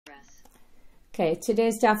Okay,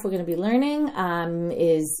 today's daf we're going to be learning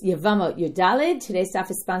is Yevamot Yudalid. Today's daf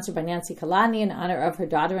is sponsored by Nancy Kalani in honor of her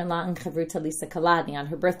daughter-in-law and Chavruta Lisa Kalani on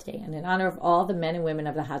her birthday, and in honor of all the men and women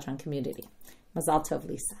of the Hadran community. Mazal Tov,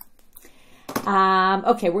 Lisa.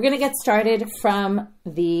 Okay, we're going to get started from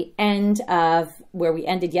the end of where we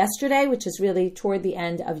ended yesterday, which is really toward the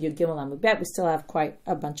end of Yud Gimel Amud Bet. We still have quite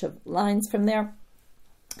a bunch of lines from there.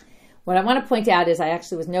 What I want to point out is I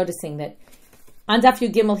actually was noticing that on Daf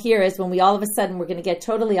Yud Gimel here is when we all of a sudden we're going to get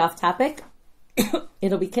totally off topic.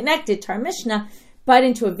 It'll be connected to our Mishnah, but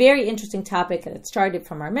into a very interesting topic that started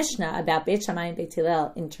from our Mishnah about Beit Shamai and Beit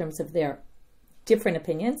Hillel in terms of their different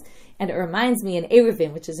opinions. And it reminds me in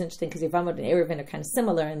Eruvin, which is interesting because Yevamot and Eruvin are kind of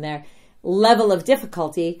similar in their level of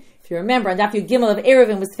difficulty. If you remember, on Daf Yud Gimel of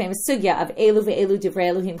Eruvin was the famous sugya of Elu ve'elu divrei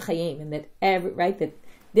Elohim chayim, and that that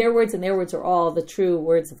their words and their words are all the true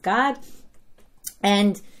words of God.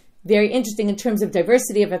 And very interesting in terms of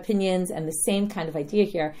diversity of opinions and the same kind of idea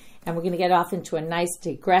here. And we're going to get off into a nice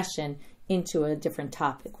digression into a different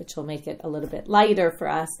topic, which will make it a little bit lighter for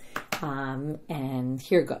us. And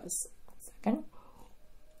here goes. Second.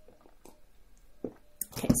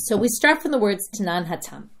 Okay, so we start from the words Tanan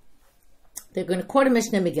Hatam. They're going to quote a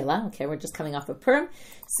Mishnah Megilla. Okay, we're just coming off of Purim,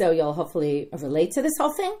 so you'll hopefully relate to this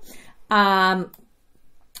whole thing.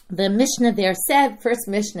 The Mishnah there said, first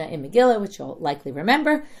Mishnah in Megillah, which you'll likely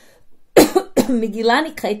remember, Megillah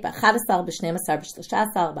nikret ב-11, ב-12,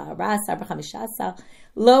 ב-13, ב-14, ב-15,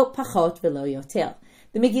 lo pachot velo yoter.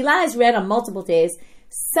 The Megillah is read on multiple days.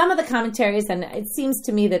 Some of the commentaries, and it seems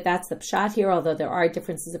to me that that's the pshat here, although there are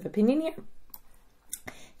differences of opinion here,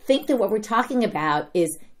 think that what we're talking about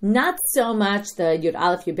is not so much the Yud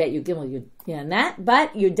Aleph, Yud Bet, Yud Gimel, Yud and that,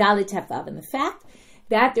 but Yud Dalet Tef Vav, and the fact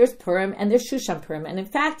that there's Purim and there's Shushan Purim, and in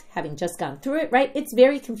fact, having just gone through it, right, it's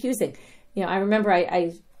very confusing. You know, I remember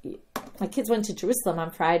my kids went to Jerusalem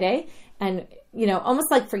on Friday, and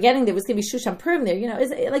almost like forgetting there was going to be Shushan Purim there.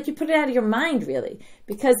 It's like you put it out of your mind, really,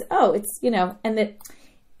 because it's and that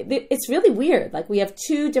it's really weird. Like we have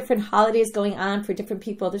two different holidays going on for different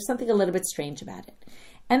people. There's something a little bit strange about it,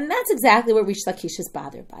 and that's exactly what Reish Lakish is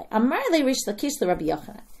bothered by. Amar le Reish Lakish le Rabbi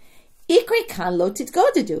Yochanan. Ikri kan lo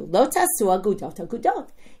titgoddo, lo tasu agudot agudot.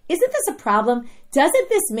 Isn't this a problem? Doesn't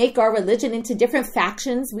this make our religion into different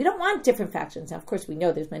factions? We don't want different factions. Now, of course, we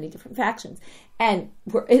know there's many different factions, and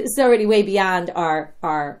it's already way beyond our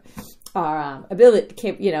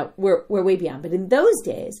ability. We're way beyond. But in those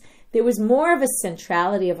days, there was more of a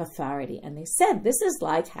centrality of authority, and they said this is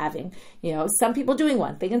like having some people doing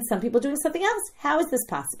one thing and some people doing something else. How is this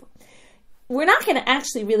possible? We're not going to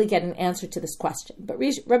actually really get an answer to this question, but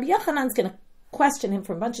Rabbi Yochanan is going to question him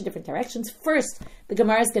from a bunch of different directions. First, the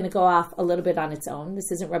Gemara is going to go off a little bit on its own. This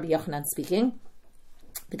isn't Rabbi Yochanan speaking.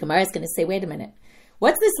 The Gemara is going to say, wait a minute.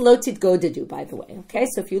 What's this lo titgoddo, by the way? Okay,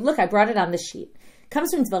 so if you look, I brought it on the sheet. It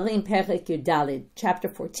comes from Dvarim Perek Yudalid, chapter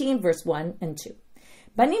 14, verse 1 and 2.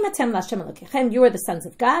 Banim atem l'Hashem Elokechem, you are the sons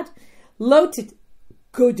of God. Lo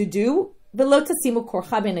titgoddo, v'lo tasimu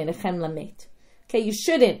korcha b'neinechem lamet. Okay, you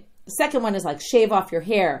shouldn't. The second one is like shave off your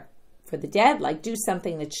hair for the dead, like do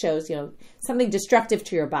something that shows, something destructive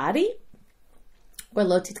to your body. Or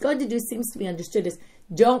lo titgoddo seems to be understood as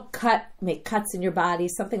don't make cuts in your body,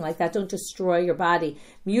 something like that. Don't destroy your body,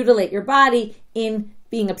 mutilate your body in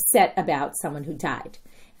being upset about someone who died.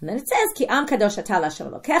 And then it says, Ki am kadosh ata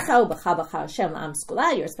l'Hashem Elokecha u'b'cha b'cha Hashem l'am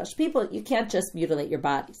skula. You're a special people. You can't just mutilate your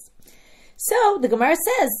bodies. So the Gemara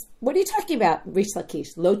says, what are you talking about, Reish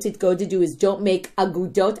Lakish? Lo titgoddo is don't make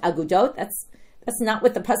agudot. That's not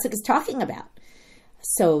what the pasuk is talking about.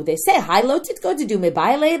 So they say, Hi lo titgoddo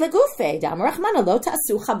mebayle legufe dam rachmana lo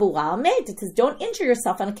ta'asu chabura al meit. It says, don't injure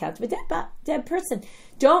yourself on account of a dead person.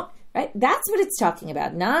 Don't, right? That's what it's talking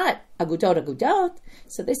about, not agudot.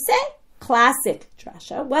 So they say, classic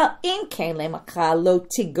drasha. Well, in kain lemakra lo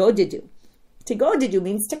titgoddo. Titgoddo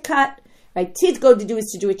means to cut, right? Titgoddo is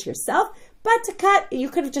to do it to yourself. But to cut, you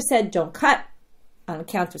could have just said, don't cut on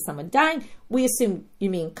account of someone dying. We assume you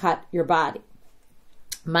mean cut your body.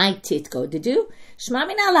 My titgoddo, shma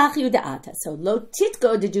min alach yuda'ata. So lo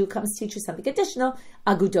titgoddo comes to teach you something additional,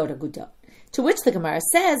 agudot. To which the Gemara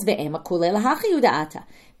says, ve'ema kule lahach yuda'ata.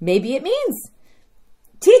 Maybe it means,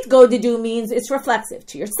 titgoddo means it's reflexive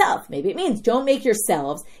to yourself. Maybe it means don't make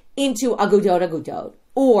yourselves into agudot.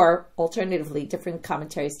 Or, alternatively, different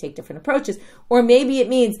commentaries take different approaches. Or maybe it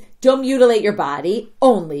means don't mutilate your body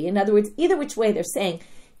only. In other words, either which way they're saying,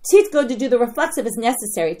 titgoddo, the reflexive is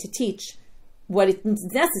necessary to teach what it's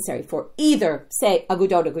necessary for. Either say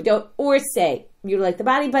agudot, or say mutilate the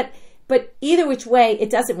body. But either which way, it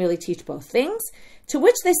doesn't really teach both things. To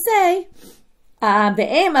which they say,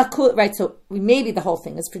 right, so maybe the whole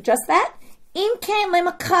thing is for just that. Im ken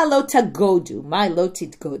lemaka lo titgoddo, my lo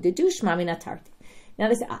titgoddo, shma min atarti. Now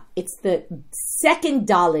it's the second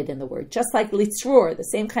dalid in the word, just like litzror, the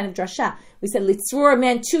same kind of drasha. We said litzror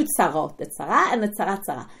meant two tzarot, the tzara and the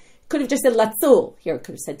tzara. Could have just said latzul. Here it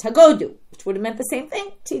could have said titgoddo, which would have meant the same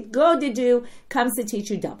thing. Titgoddo comes to teach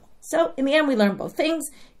you double. So in the end, we learned both things,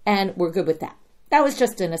 and we're good with that. That was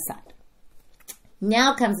just an aside.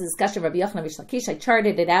 Now comes the discussion of Rabbi Yochanan Reish Lakish. I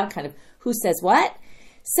charted it out, kind of who says what.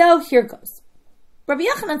 So here goes. Rabbi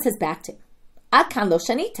Yochanan says back to him, Akan lo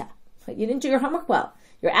shanita. You didn't do your homework well.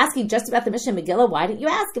 You're asking just about the Mishnah Megilla. Why didn't you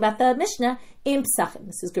ask about the Mishnah in Pesachim?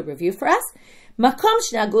 This is good review for us. Makom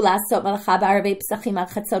shnagu lasot malacha ba'arvei Pesachim al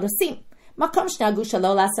chatzot osim. Makom shnagu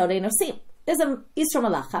shalo lasot ein osim. There's a Yisro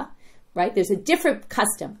malacha, right? There's a different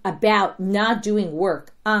custom about not doing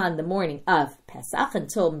work on the morning of Pesach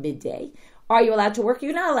until midday. Are you allowed to work?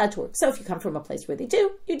 You're not allowed to work. So if you come from a place where they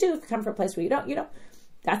do, you do. If you come from a place where you don't, you don't.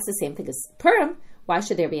 That's the same thing as Purim. Why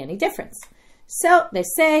should there be any difference? So they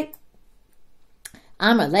say,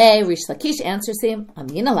 Amar le, Reish Lakish answers him,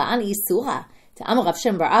 Amina la'an yisura. Ta'amar Rav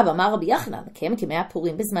Shem bar Abba, Amar Rabbi Yochanan, L'kem k'mei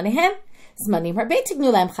Purim b'zmanehem, zmanim harbei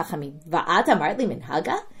tignu lahem chachamim. Va'at amart li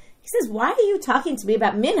minhaga. He says, why are you talking to me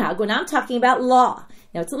about minhag when I'm talking about law?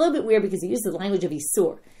 Now it's a little bit weird because he uses the language of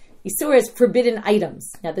Isur. Isur is forbidden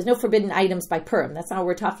items. Now there's no forbidden items by Purim. That's not what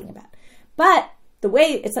we're talking about. But the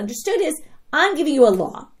way it's understood is, I'm giving you a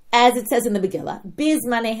law, as it says in the Megilla.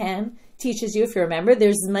 Bizmanehem teaches you, if you remember,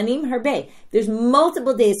 there's zmanim harbei. There's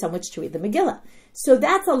multiple days on which to read the Megillah. So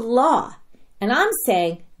that's a law. And I'm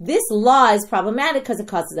saying this law is problematic because it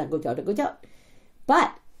causes agudot.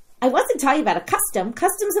 But I wasn't talking about a custom.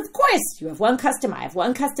 Customs, of course, you have one custom, I have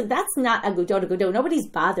one custom. That's not agudot. Nobody's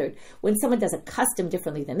bothered when someone does a custom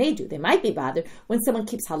differently than they do. They might be bothered when someone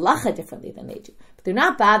keeps halacha differently than they do. But they're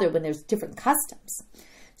not bothered when there's different customs.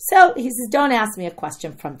 So he says, don't ask me a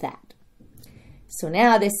question from that. So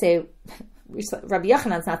now they say, Rabbi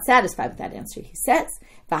Yochanan's not satisfied with that answer. He says,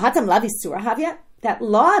 V'hatam lav isur havya, that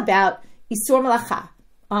law about isur malacha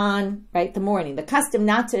on the morning, the custom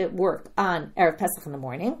not to work on Erev Pesach in the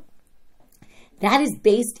morning, that is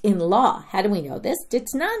based in law. How do we know this?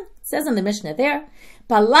 Ditnan, it says in the Mishnah there,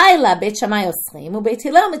 Balayla Beit Shamai osrim u Beit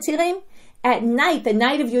Hillel matirim. At night, the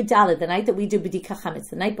night of Yudalad, the night that we do B'dika Chametz,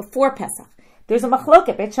 the night before Pesach, there's a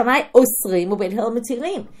machloket, Beit Shamai osrim u Beit Hillel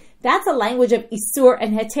matirim. That's a language of Isur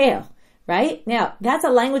and Heter, right? Now, that's a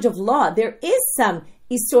language of law. There is some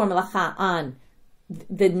Isur Malacha on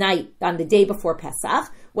the night, on the day before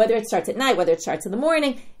Pesach, whether it starts at night, whether it starts in the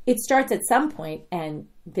morning, it starts at some point, and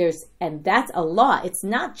that's a law. It's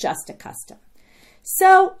not just a custom.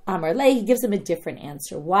 So, Amar Le, he gives him a different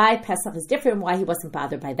answer. Why Pesach is different, why he wasn't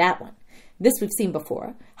bothered by that one. This we've seen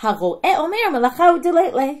before.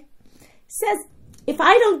 Says, if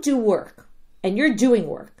I don't do work, and you're doing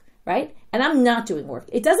work, right? And I'm not doing work.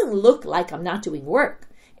 It doesn't look like I'm not doing work.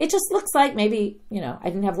 It just looks like maybe, I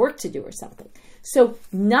didn't have work to do or something. So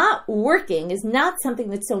not working is not something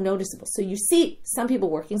that's so noticeable. So you see some people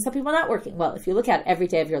working, some people not working. Well, if you look at every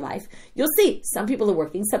day of your life, you'll see some people are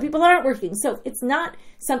working, some people aren't working. So it's not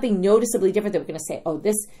something noticeably different that we're going to say,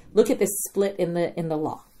 look at this split in the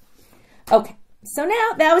law. Okay. So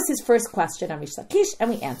now that was his first question on Reish Lakish, and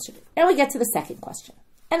we answered it. Now we get to the second question.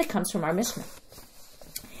 And it comes from our Mishnah.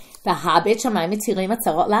 Now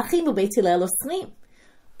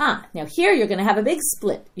here you're going to have a big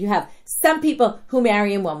split. You have some people who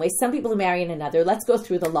marry in one way, some people who marry in another. Let's go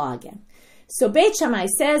through the law again. So Beit Shamai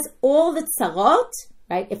says all the tzarot,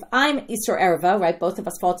 right? If I'm Isur Erva, right? Both of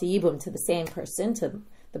us fall to Yibum, to the same person, to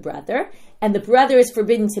the brother, and the brother is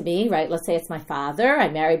forbidden to me, right? Let's say it's my father. I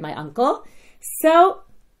married my uncle. So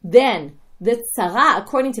then the tzara,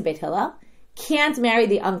 according to Beit Hillel, can't marry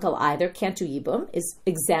the uncle either, can't do Yibum, is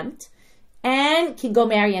exempt, and can go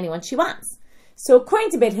marry anyone she wants. So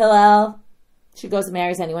according to Beit Hillel, she goes and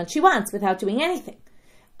marries anyone she wants without doing anything.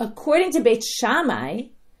 According to Beit Shamai,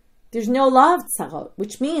 there's no law of tzarot,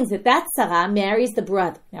 which means that tzara marries the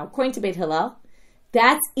brother. Now, according to Beit Hillel,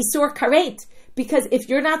 that's Isur Karet, because if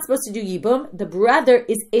you're not supposed to do Yibum, the brother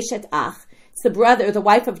is Eshet Ach. It's the brother, the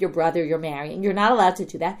wife of your brother you're marrying. You're not allowed to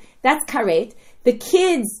do that. That's Karet. The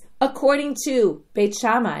kids, according to Beit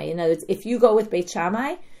Shamai, in other words, if you go with Beit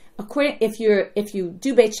Shamai, if you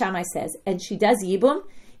do Beit Shamai says, and she does Yibum,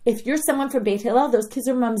 if you're someone from Beit Hillel, those kids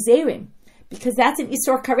are mamzerim, because that's an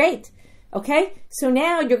Isur Karet. Okay? So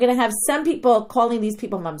now you're going to have some people calling these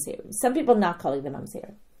people mamzerim, some people not calling them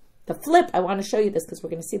mamzerim. The flip, I want to show you this because we're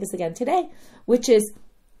going to see this again today, which is,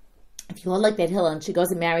 if you hold like Beit Hillel and she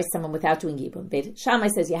goes and marries someone without doing Yibum, Beit Shammai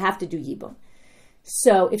says you have to do Yibum.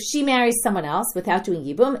 So if she marries someone else without doing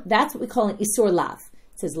Yibum, that's what we call an Isur Lav.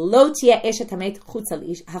 It says, Lo tia eshet hamet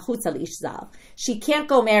hachutz al ish zal. She can't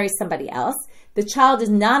go marry somebody else. The child is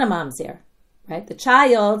not a mamzer, right? The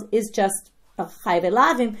child is just a chayve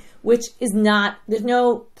lavim, which is not, there's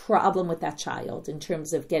no problem with that child in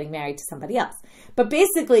terms of getting married to somebody else. But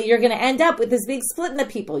basically, you're going to end up with this big split in the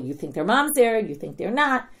people. You think they're mamzer, you think they're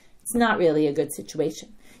not. It's not really a good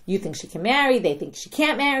situation. You think she can marry, they think she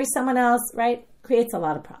can't marry someone else, right? Creates a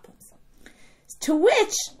lot of problems. To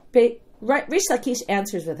which Reish Lakish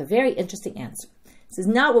answers with a very interesting answer. This is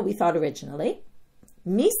not what we thought originally.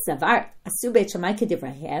 Mi savar asu Beit Shamai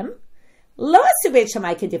kedivrehem, lo asu Beit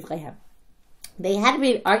Shamai kedivrehem. They had a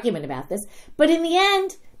big argument about this, but in the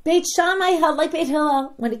end, Beit Shamai held like Beit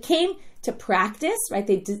Hillel. When it came to practice, right,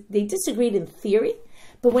 they disagreed in theory,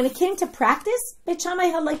 but when it came to practice, Beit Shamai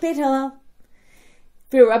held like Beit Hillel.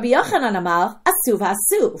 Rabbi Yochanan amar, asu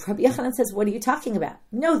v'asu. Rabbi Yochanan says, what are you talking about?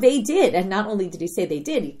 No, they did. And not only did he say they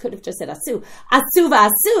did, he could have just said asu. Asu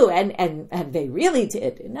v'asu. And they really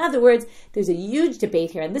did. In other words, there's a huge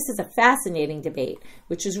debate here. And this is a fascinating debate,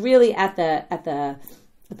 which is really at the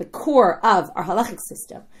core of our halachic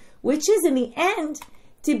system, which is in the end,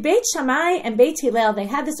 did Beit Shamai and Beit Hillel, they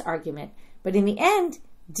had this argument, but in the end,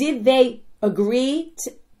 did they agree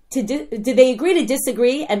did they agree to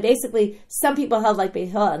disagree? And basically, some people held like Beit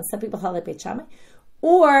Hillel and some people held like Beit Shamai?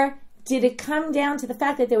 Or did it come down to the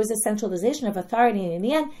fact that there was a centralization of authority, and in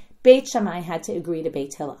the end, Beit Shamai had to agree to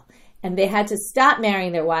Beit Hillel? And they had to stop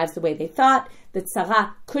marrying their wives the way they thought, that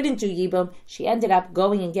Sarah couldn't do Yibum. She ended up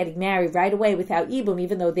going and getting married right away without Yibum,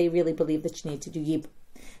 even though they really believed that she needed to do Yibum.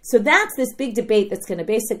 So that's this big debate that's going to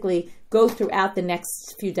basically go throughout the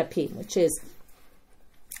next few dapim, which is,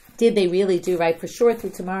 did they really do right? For sure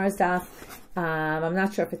through tomorrow's daf. I'm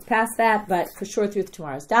not sure if it's past that, but for sure through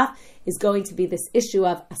tomorrow's daf is going to be this issue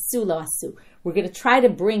of asu lo asu. We're going to try to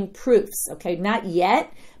bring proofs, okay? Not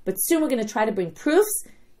yet, but soon we're going to try to bring proofs.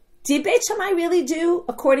 Did Beit Shammai really do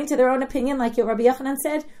according to their own opinion, like Rabbi Yochanan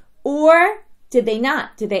said, or did they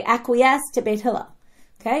not? Did they acquiesce to Beit Hillel?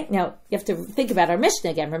 Okay, now you have to think about our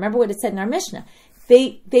Mishnah again. Remember what it said in our Mishnah.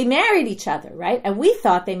 They married each other, right? And we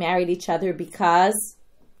thought they married each other because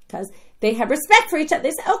they have respect for each other.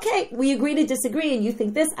 They said, okay, we agree to disagree, and you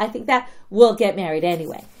think this, I think that, we'll get married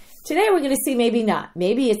anyway. Today we're going to see maybe not.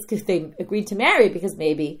 Maybe it's because they agreed to marry because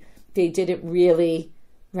maybe they didn't really,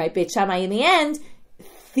 right? Beit Shammai in the end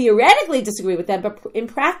theoretically disagree with them, but in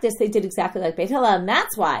practice they did exactly like Beit Hillel, and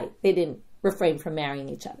that's why they didn't refrain from marrying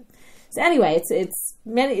each other. So anyway, it's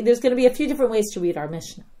many. There's going to be a few different ways to read our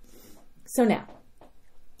Mishnah. So now,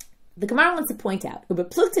 the Gemara wants to point out,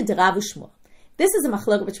 this is a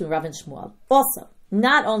machlokah between Rav and Shmuel. Also,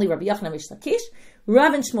 not only Rabbi Yochanan Reish Lakish,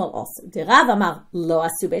 Rav and Shmuel also. The Rav amar lo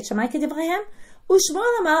asu Beit Shamai kedivrehem,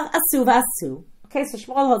 u'Shmuel amar asu v'asu. Okay, so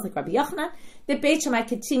Shmuel holds like Rabbi Yochanan that Beit Shamai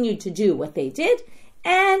continued to do what they did,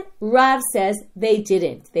 and Rav says they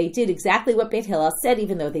didn't. They did exactly what Beit Hillel said,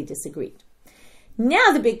 even though they disagreed.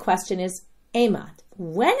 Now the big question is, Emat,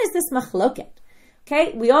 when is this machloket?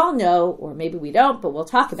 Okay, we all know, or maybe we don't, but we'll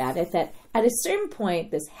talk about it, that at a certain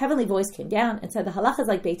point, this heavenly voice came down and said the halacha is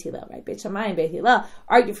like Beit Hillel, right? Beit Shammai and Beit Hillel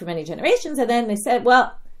argued for many generations, and then they said,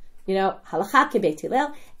 well, halacha ke Beit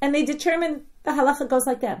Hillel, and they determined the halacha goes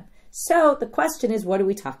like them. So the question is, what are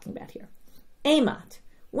we talking about here? Emat,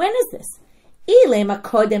 when is this?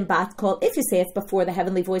 If you say it's before the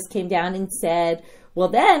heavenly voice came down and said, well,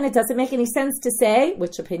 then it doesn't make any sense to say,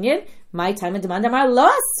 which opinion? My time and demand amar lo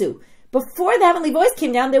asu. Before the heavenly voice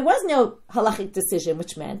came down, there was no halachic decision,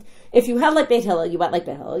 which meant if you held like Beit Hillel, you went like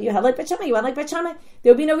Beit Hillel. You held like Beit Shammai, you went like Beit Shammai.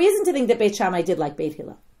 There would be no reason to think that Beit Shammai did like Beit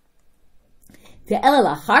Hillel.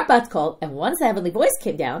 And once the heavenly voice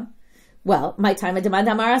came down, well, my time and demand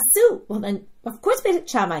amar asu. Well, then, of course, Beit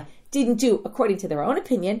Shammai didn't do according to their own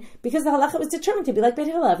opinion because the halacha was determined to be like Beit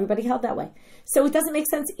Hillel. Everybody held that way. So it doesn't make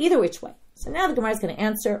sense either which way. So now the Gemara is going to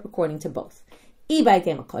answer according to both. You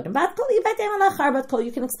can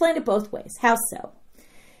explain it both ways. How so?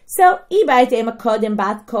 So, you can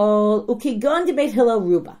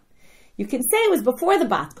say it was before the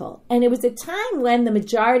bat kol, and it was a time when the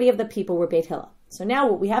majority of the people were Beit Hillel. So now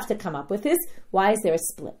what we have to come up with is, why is there a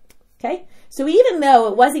split? Okay? So even though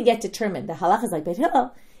it wasn't yet determined, the halakha is like Beit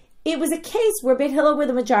Hillel, it was a case where Beit Hillel were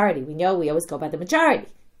the majority. We know we always go by the majority,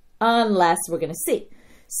 unless we're going to see.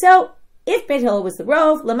 So, if Beit Hillel was the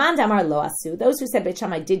rov, Laman Damar Lo Asu, those who said Beit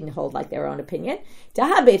Shammai didn't hold like their own opinion,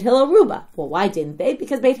 Daha Beit Hillel Ruba. Well, why didn't they?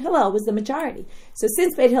 Because Beit Hillel was the majority. So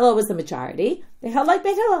since Beit Hillel was the majority, they held like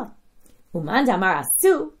Beit Hillel. Uman Damar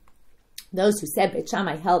Asu, those who said Beit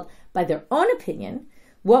Shammai held by their own opinion,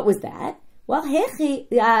 what was that? Well, when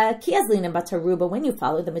you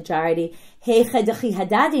follow the majority,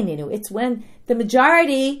 it's when the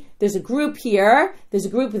majority, there's a group here, there's a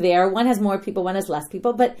group there, one has more people, one has less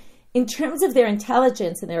people, but in terms of their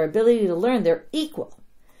intelligence and their ability to learn, they're equal.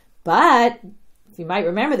 But, if you might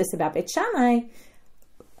remember this about Beit Shamai,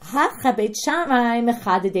 Beit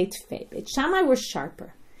Shamai were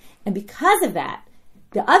sharper. And because of that,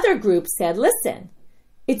 the other group said, listen,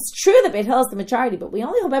 it's true that Beit Hillel is the majority, but we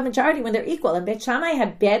only hold by majority when they're equal. And Beit Shammai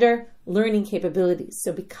had better learning capabilities.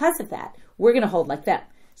 So because of that, we're going to hold like them.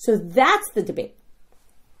 So that's the debate.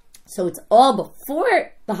 So it's all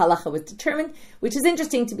before the halacha was determined, which is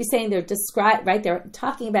interesting to be saying they're described, right? They're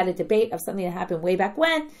talking about a debate of something that happened way back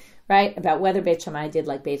when, right? About whether Beit Shammai did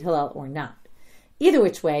like Beit Hillel or not. Either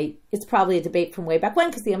which way, it's probably a debate from way back when,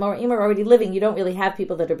 because the Amoraim are already living. You don't really have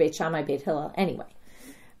people that are Beit Shammai, Beit Hillel anyway.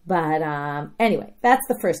 But anyway, that's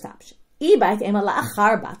the first option.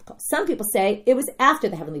 Some people say it was after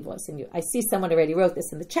the heavenly voice. And I see someone already wrote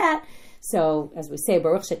this in the chat. So, as we say,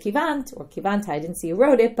 Baruch Shekivant, or Kivanta, I didn't see who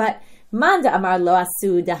wrote it, but Manda Amar Lo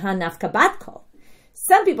Asu Dahan Nafka Batko.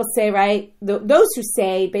 Some people say, right, those who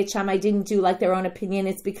say Beit Shammai didn't do like their own opinion,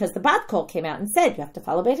 it's because the Bat Kol came out and said, you have to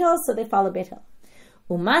follow Beit Hillel, so they follow Beit Hillel.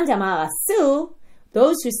 Umanda Amar Asu,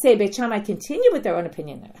 those who say Beit Shammai continue with their own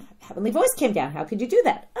opinion, the heavenly voice came down, how could you do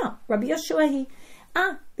that? Oh, Rabbi Yoshua,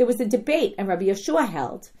 there was a debate, and Rabbi Yoshua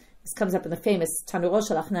held, this comes up in the famous Tanuro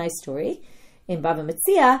Shalach Nai story, in Bava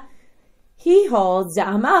Metzia, he holds,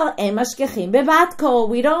 Za'amal emashkechim bebatko,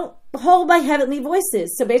 we don't hold by heavenly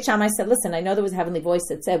voices. So Beit Shammai said, listen, I know there was a heavenly voice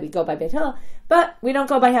that said we go by Beit Hillel, but we don't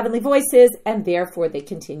go by heavenly voices, and therefore they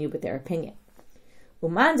continue with their opinion.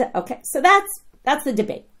 Umanda, okay, so that's the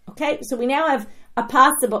debate. Okay, so we now have a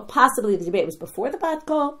possibly the debate was before the Bat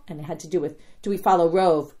Kol, and it had to do with, do we follow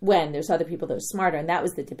Rov when there's other people that are smarter, and that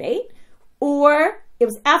was the debate, or it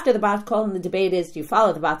was after the Bat Kol, and the debate is, do you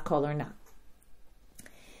follow the Bat Kol or not?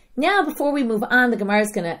 Now, before we move on, the Gemara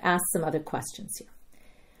is going to ask some other questions here.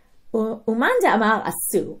 Umanda Amar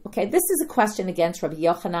Asu. Okay, this is a question against Rabbi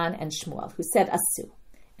Yochanan and Shmuel, who said Asu.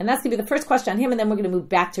 And that's going to be the first question on him, and then we're going to move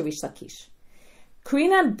back to Reish Lakish.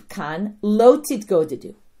 Krina Kan Lo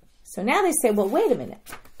Titgoddo. So now they say, well, wait a minute.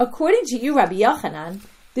 According to you, Rabbi Yochanan,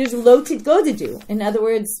 there's Lo Titgoddo. In other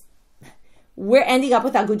words, we're ending up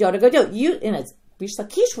with Agudot Agudot. Reish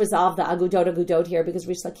Lakish resolved the Agudot Agudot here because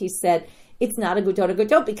Reish Lakish said it's not Agudot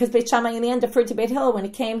Agudot because Beit Shammai in the end deferred to Beit Hillel when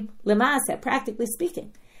it came Lema'aseh, practically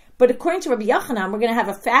speaking. But according to Rabbi Yochanan, we're going to have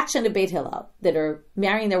a faction of Beit Hillel that are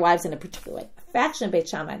marrying their wives in a particular way. A faction of Beit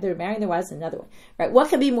Shammai that are marrying their wives in another way. Right? What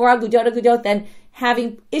can be more Agudot than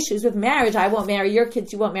having issues with marriage? I won't marry your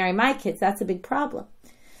kids, you won't marry my kids. That's a big problem.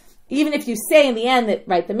 Even if you say in the end that,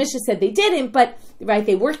 right, the Mishnah said they didn't, but, right,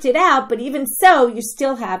 they worked it out, but even so, you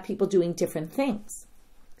still have people doing different things.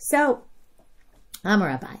 So, Amar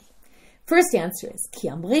Abai. First answer is, Ki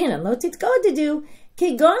amrin lo titgoddo,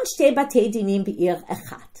 kegon shtei batei dinim be'ir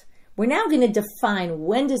echat. We're now going to define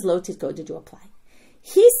when does lo titgoddo apply.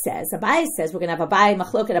 He says, Abai says, we're going to have Abai,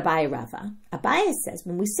 Machloket Abai Rava. Abai says,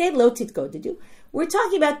 when we say lo titgoddo, we're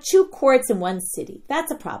talking about two courts in one city. That's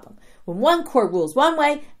a problem. When one court rules one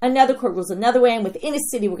way, another court rules another way, and within a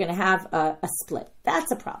city we're going to have a split.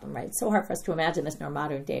 That's a problem, right? It's so hard for us to imagine this in our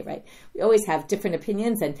modern day, right? We always have different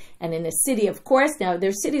opinions, and in a city, of course, now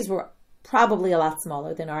their cities were probably a lot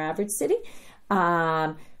smaller than our average city,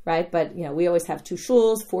 right? But, we always have 2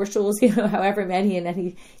 shuls, 4 shuls, however many in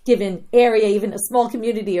any given area, even a small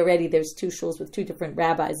community already, there's 2 shuls with 2 different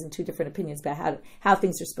rabbis and 2 different opinions about how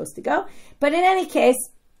things are supposed to go. But in any case,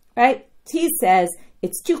 right, he says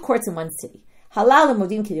it's 2 courts in one city. Halal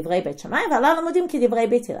l'modim k'divrei Beit Shamai, halal l'modim k'divrei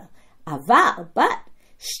Beit Hillel. Aval, but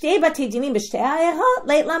shtei batei dinim b'shtei ha'erot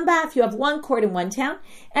leit lamba. If you have one court in one town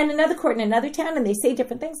and another court in another town, and they say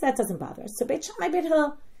different things, that doesn't bother us. So Beit Shammai, Beit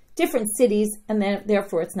Hillel, different cities, and then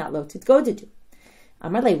therefore it's not lo titgoddo.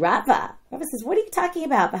 Amar le Rava. Rava says, what are you talking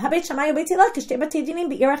about?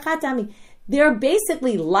 They're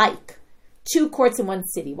basically like 2 courts in one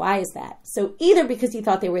city. Why is that? So either because he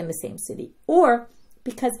thought they were in the same city, or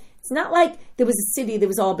because it's not like there was a city that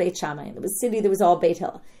was all Beit Shammai, and there was a city that was all Beit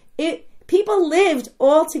Hillel. People lived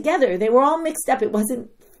all together. They were all mixed up. It wasn't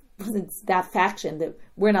that faction that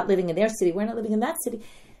we're not living in their city, we're not living in that city.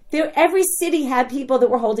 Every city had people that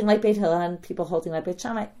were holding like Beit Hillel and people holding like Beit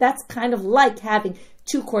Shammai. That's kind of like having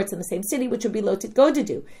 2 courts in the same city, which would be lo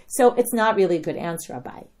titgoddo. So it's not really a good answer,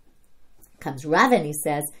 Abai. Comes Rav and he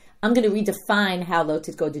says, I'm going to redefine how lo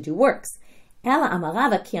titgoddo works. Ela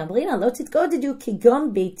amarava ki amrina lo titgoddo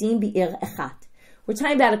kigon beitim be'ir echat. We're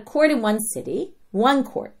talking about a court in one city, one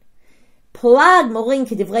court. Plag morin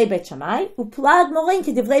k'divrei Beit Shammai, uplag morin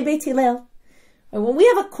k'divrei Beit Hillel. And when we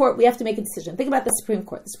have a court, we have to make a decision. Think about the Supreme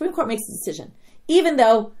Court. The Supreme Court makes a decision, even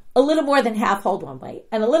though a little more than half hold one way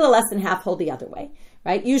and a little less than half hold the other way,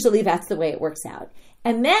 right? Usually that's the way it works out.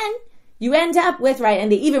 And then you end up with, right,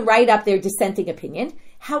 and they even write up their dissenting opinion.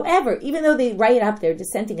 However, even though they write up their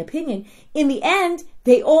dissenting opinion, in the end,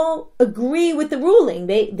 they all agree with the ruling.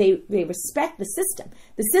 They respect the system.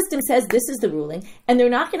 The system says this is the ruling, and they're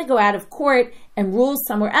not going to go out of court and rule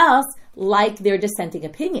somewhere else like their dissenting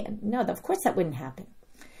opinion. No, of course that wouldn't happen.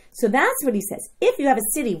 So that's what he says. If you have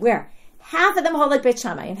a city where half of them hold like Beit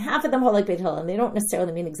Shamai and half of them hold like Beit Hillel, and they don't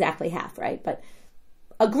necessarily mean exactly half, right? But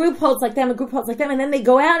a group holds like them, a group holds like them, and then they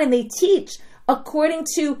go out and they teach according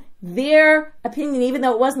to their opinion, even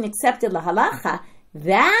though it wasn't accepted lahalacha.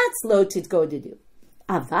 That's lo titgoddo.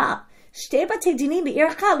 Aval shtei batei dinim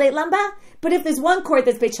be'ircha leit lamba. But if there's one court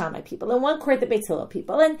that's Beit Shamai people and one court that Beit Hillel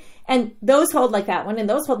people, and those hold like that one and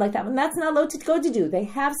those hold like that one, that's not lo titgoddo. They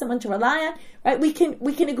have someone to rely on, right? We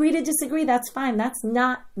can agree to disagree. That's fine. That's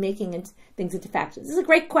not making things into factions. This is a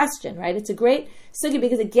great question, right? It's a great sugya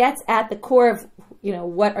because it gets at the core of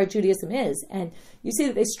what our Judaism is, and you see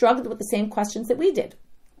that they struggled with the same questions that we did.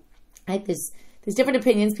 Right? There's different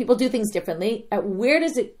opinions. People do things differently. Where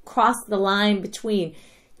does it cross the line between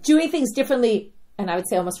doing things differently, and I would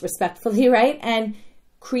say almost respectfully, right, and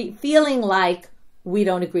feeling like we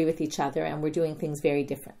don't agree with each other and we're doing things very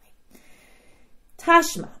differently?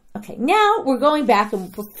 Tashma. Okay, now we're going back,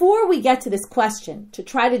 and before we get to this question, to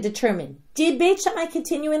try to determine, did Beit Shammai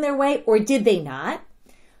continue in their way or did they not?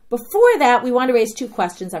 Before that, we want to raise two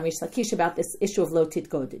questions on Reish Lakish about this issue of lo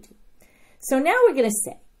titgoddo. So now we're going to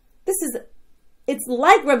say, it's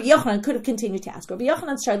like Rabbi Yochanan could have continued to ask. Rabbi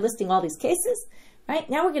Yochanan started listing all these cases, right?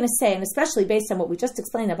 Now we're going to say, and especially based on what we just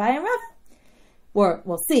explained, Abai and Rava, or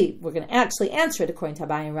we'll see, we're going to actually answer it according to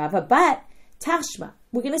Abai and Rava, but Tashma,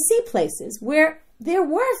 we're going to see places where there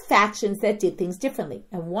were factions that did things differently.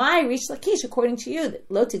 And why, Reish Lakish, according to you,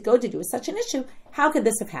 that lo titgoddo is such an issue, how could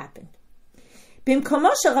this have happened? This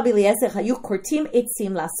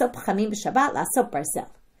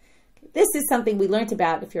is something we learned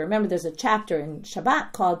about. If you remember, there's a chapter in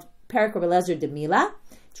Shabbat called Perak Rabbi Eliezer de Mila.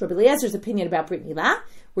 It's Rabbi Eliezer's opinion about Brit Milah,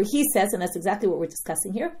 where he says, and that's exactly what we're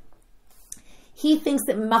discussing here, he thinks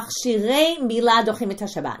that machshirei milah dochim et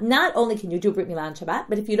Shabbat. Not only can you do Brit Milah on Shabbat,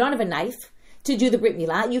 but if you don't have a knife to do the Brit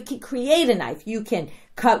Milah, you can create a knife. You can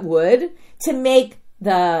cut wood to make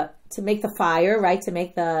the fire, right? To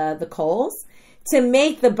make the coals, to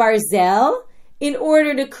make the barzel, in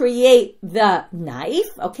order to create the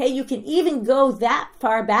knife. Okay, you can even go that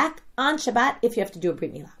far back on Shabbat if you have to do a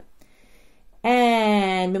Brit Milah.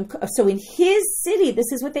 And so in his city,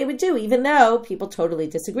 this is what they would do, even though people totally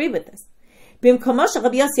disagree with this. We'll get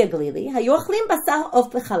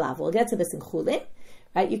to this in Chulin,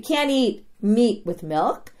 right? You can't eat meat with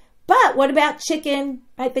milk. But what about chicken,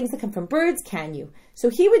 right? Things that come from birds, can you? So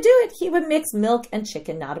he would do it. He would mix milk and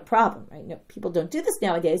chicken, not a problem, right? No, people don't do this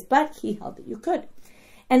nowadays, but he held that you could.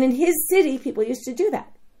 And in his city, people used to do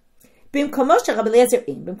that. So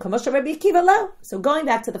going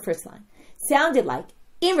back to the first line, sounded like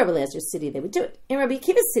in Rabbi Eliezer's city they would do it. In Rabbi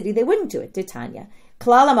Akiva's city they wouldn't do it. Titania.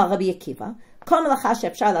 Rabbi Akiva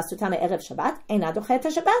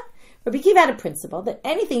Rabbi Akiva had a principle that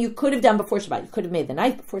anything you could have done before Shabbat, you could have made the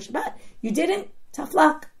knife before Shabbat, you didn't, tough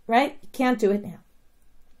luck, right? You can't do it now.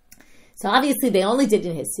 So obviously they only did it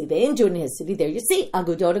in his city. They didn't do it in his city. There you see,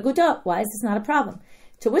 agudot, agudot. Why is this not a problem?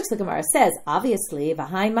 To which the Gemara says, obviously,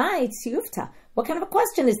 v'hai mai tziyufta. What kind of a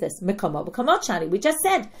question is this? Mekomo b'komot shani. We just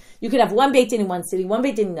said you could have one Beit Din in one city, one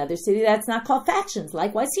Beit Din in another city. That's not called factions.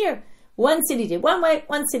 Likewise here. One city did one way,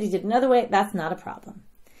 one city did another way. That's not a problem.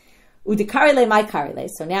 Udikarile mai karile.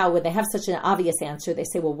 So now when they have such an obvious answer, they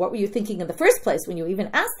say, well, what were you thinking in the first place when you even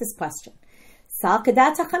asked this question? You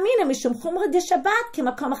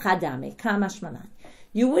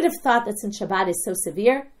would have thought that since Shabbat is so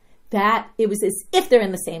severe, that it was as if they're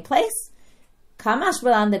in the same place. Kamash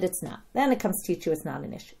balan, that it's not. Then it comes to teach you it's not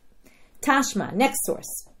an issue. Tashma, next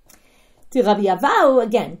source. To Rabbi Yavau,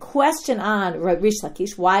 again, question on Reish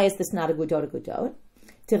Lakish, why is this not a gudot?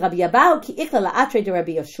 To Rabbi Yavau, ki ikla la'atre de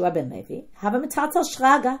Rabbi Yoshua ben Levi, have a metatal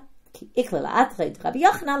shraga. Ki ikla la'atre de Rabbi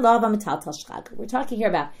Yochanan, lo have a metatal shraga. We're talking here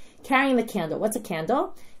about carrying the candle. What's a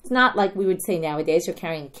candle? It's not like we would say nowadays, you're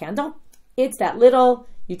carrying a candle. It's that little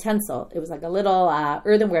utensil. It was like a little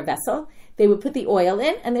earthenware vessel. They would put the oil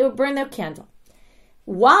in and they would burn their candle.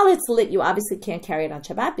 While it's lit, you obviously can't carry it on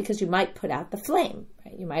Shabbat because you might put out the flame.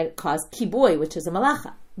 Right? You might cause kibui, which is a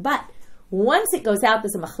malacha. But once it goes out,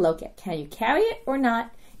 there's a machloket. Can you carry it or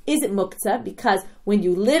not? Is it muktzah? Because when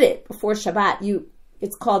you lit it before Shabbat,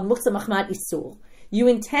 it's called muktzah machmat isul. You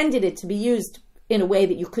intended it to be used in a way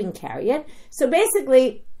that you couldn't carry it. So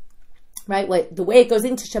basically, right, the way it goes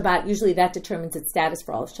into Shabbat, usually that determines its status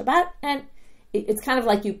for all of Shabbat. And it's kind of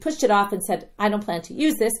like you pushed it off and said, I don't plan to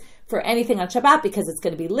use this for anything on Shabbat because it's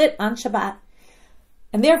going to be lit on Shabbat.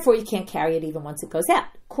 And therefore, you can't carry it even once it goes out.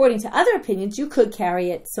 According to other opinions, you could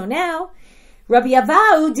carry it. So now, Rabbi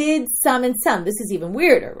Avau did some and some. This is even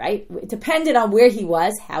weirder, right? It depended on where he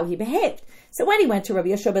was, how he behaved. So when he went to Rabbi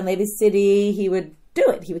Yoshua ben Levi's city, he would do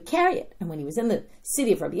it. He would carry it. And when he was in the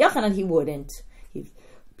city of Rabbi Yochanan, he wouldn't.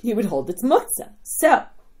 He would hold its muktzah. So,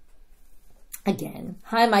 again,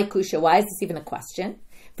 hi, my kusha, why is this even a question?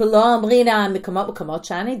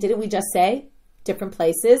 Didn't we just say different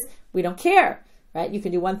places? We don't care, right? You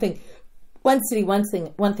can do one thing, one city, one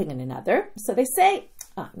thing in another. So they say,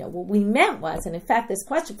 no, what we meant was, and in fact, this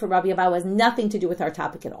question for Rabbi Avau has nothing to do with our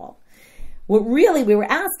topic at all. What really we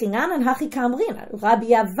were asking, Rabbi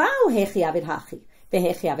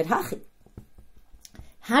Avau,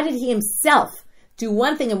 how did he himself do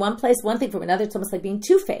one thing in one place, one thing from another? It's almost like being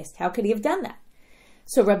two-faced. How could he have done that?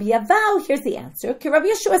 So Rabbi Avau, here's the answer. Rabbi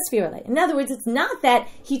Yeshua Sfirale. In other words, it's not that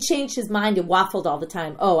he changed his mind and waffled all the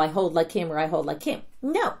time. Oh, I hold like him or I hold like him.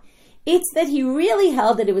 No. It's that he really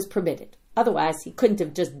held that it was permitted. Otherwise, he couldn't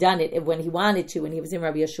have just done it when he wanted to when he was in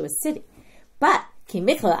Rabbi Yeshua's city. But he had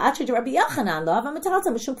enough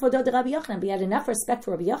respect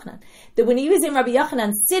for Rabbi Yochanan that when he was in Rabbi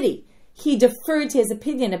Yochanan's city, he deferred to his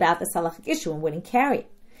opinion about the halachic issue and wouldn't carry it.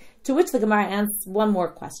 To which the Gemara answers one more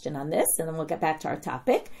question on this, and then we'll get back to our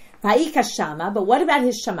topic. But what about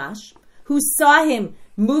his shamash, who saw him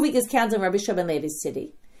moving his candle in Rabbi Yoshua ben Levi's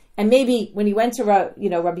city? And maybe when he went to Rabbi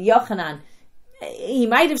Yochanan, he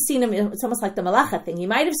might have seen him, it's almost like the malacha thing, he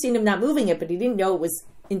might have seen him not moving it, but he didn't know it was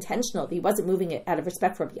intentional. He wasn't moving it out of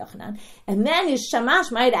respect for Rabbi Yochanan. And then his shamash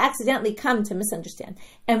might accidentally come to misunderstand.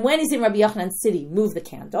 And when he's in Rabbi Yochanan's city, move the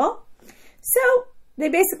candle. So they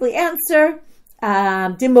basically answer,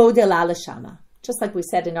 Dimo de la Shama, just like we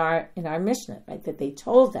said in our Mishnah, right? That they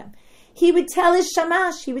told them. He would tell his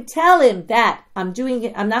shamash, he would tell him that I'm doing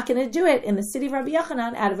it, I'm not going to do it in the city of Rabbi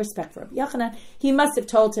Yochanan out of respect for Rabbi Yochanan. He must have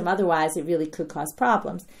told him, otherwise it really could cause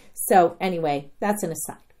problems. So anyway, that's an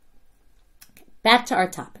aside. Okay, back to our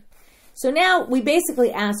topic. So now we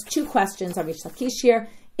basically asked two questions on Reish Lakish here.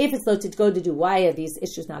 If it's lo titgoddo, why are these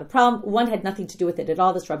issues not a problem? One had nothing to do with it at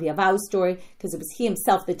all, this Rabbi Avau story, because it was he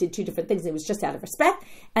himself that did two different things. It was just out of respect.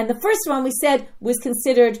 And the first one we said was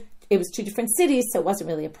considered, it was two different cities, so it wasn't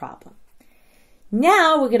really a problem.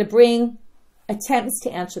 Now we're going to bring attempts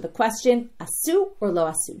to answer the question, asu or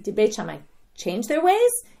lo asu? Did Beit Shamai change their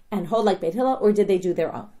ways and hold like Beit Hillel, or did they do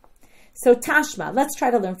their own? So Tashma, let's try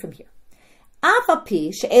to learn from here. Quote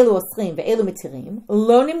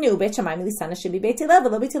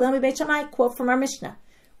from our Mishnah.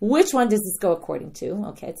 Which one does this go according to?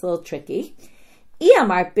 Okay, it's a little tricky.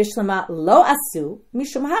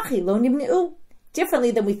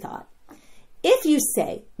 Differently than we thought. If you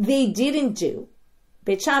say they didn't do,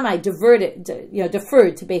 Beit Shamai deferred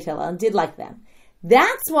to Beit Hillel and did like them,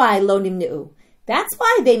 that's why lo nimnu. That's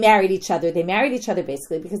why they married each other. They married each other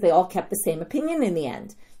basically because they all kept the same opinion in the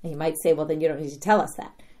end. And you might say, well, then you don't need to tell us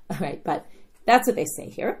that. All right, but that's what they say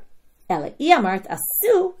here. If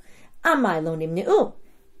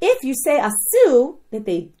you say asu, that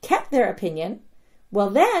they kept their opinion, well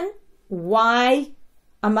then, why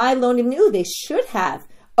amai lo nimnu? They should have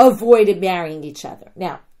avoided marrying each other.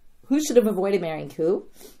 Now, who should have avoided marrying who?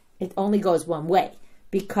 It only goes one way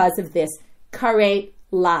because of this karet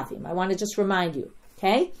lavim. I want to just remind you,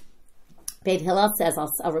 okay? Beit Hillel says,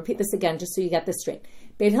 I'll repeat this again just so you get this straight.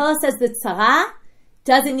 Beit Hillel says that tzara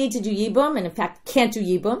doesn't need to do yibum, and in fact can't do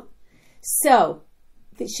yibum. So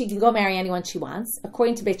she can go marry anyone she wants.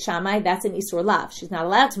 According to Beit Shammai, that's an isur lav. She's not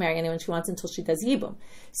allowed to marry anyone she wants until she does yibum.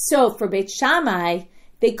 So for Beit Shammai,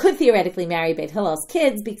 they could theoretically marry Beit Hillel's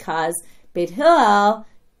kids because Beit Hillel,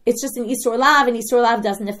 it's just an isur lav, and isur lav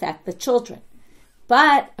doesn't affect the children.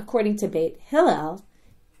 But according to Beit Hillel,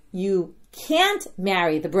 you can't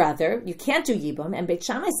marry the brother, you can't do yibum, and Beit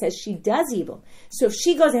Shammai says she does yibum. So if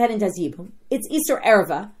she goes ahead and does yibum, it's isur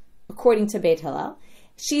erva, according to Beit Hillel.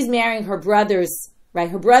 She's marrying her brother's, right?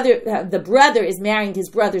 The brother is marrying his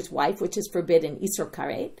brother's wife, which is forbidden, isur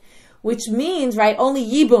karet, which means, right, only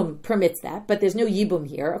yibum permits that, but there's no yibum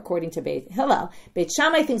here, according to Beit Hillel. Beit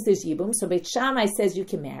Shammai thinks there's yibum, so Beit Shammai says you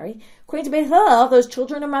can marry. According to Beit Hillel, those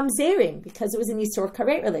children are mamzerim, because it was an isur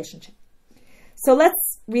karet relationship. So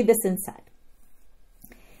let's read this inside.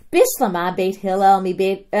 Bishlama Beit Hillel mi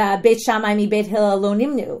Beit Shammai mi Beit Hillel lo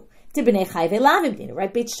nimnu tibnei chai ve'lav ibninu.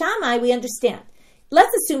 Right? Beit Shammai we understand.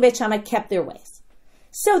 Let's assume Beit Shammai kept their ways,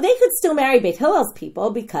 so they could still marry Beit Hillel's people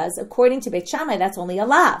because according to Beit Shammai that's only a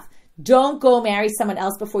lav. Don't go marry someone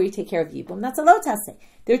else before you take care of Yibum. That's a lo taseh.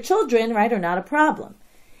 Their children, right, are not a problem.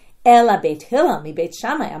 Ela Beit Hillel mi Beit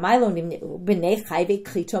Shamai amaylo nimnu b'nei chai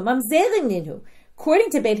v'klito mamzerim ninhu.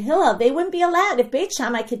 According to Beit Hillel, they wouldn't be allowed. If Beit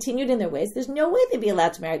Shamai continued in their ways, there's no way they'd be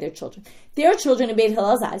allowed to marry their children. Their children in Beit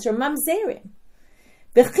Hillel's eyes are mamzerim.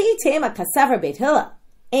 V'chi tema kasavar Beit Hillel.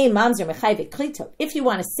 If you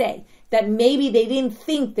want to say that maybe they didn't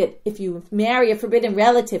think that if you marry a forbidden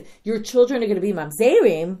relative, your children are going to be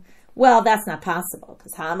mamzerim, well, that's not possible.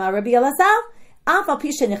 Because Hama Rabbi Elazar, afal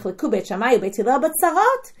pisha nichleku Beit Shamai Beit Hillel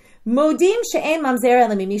b'tzarot, modim she'en mamzer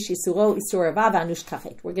elamimishi suro isur avav anush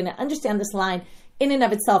kachet. We're going to understand this line in and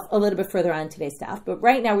of itself a little bit further on in today's daf, but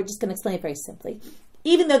right now we're just going to explain it very simply.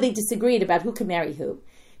 Even though they disagreed about who can marry who,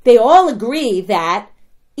 they all agree that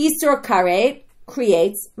isur karet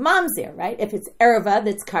creates mamzer, right? If it's erva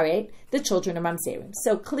that's karet, the children are mamzerim.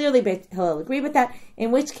 So clearly Beit Hillel agree with that,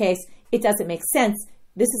 in which case it doesn't make sense.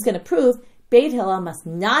 This is going to prove Beit Hillel must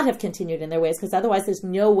not have continued in their ways, because otherwise there's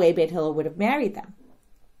no way Beit Hillel would have married them.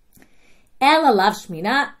 Ela lav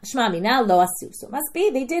shma mina lo asu. So it must be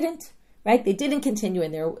they didn't, right? They didn't continue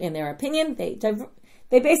in their opinion. They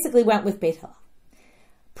basically went with Beit Hillel,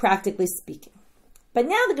 practically speaking. But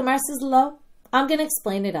now the Gemara says lo. I'm going to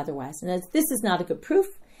explain it otherwise. And as this is not a good proof,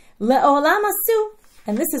 le'olam asu,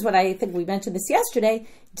 and this is what I think we mentioned this yesterday,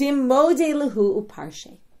 dim mode lehu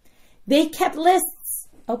uparshe. They kept lists,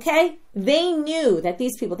 okay? They knew that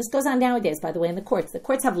these people, this goes on nowadays, by the way, in the courts. The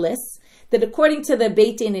courts have lists that according to the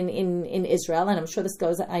Beit Din in Israel, and I'm sure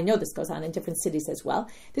I know this goes on in different cities as well,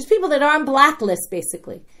 there's people that are on blacklists,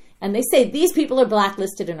 basically. And they say, these people are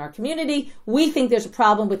blacklisted in our community. We think there's a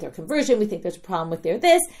problem with their conversion. We think there's a problem with their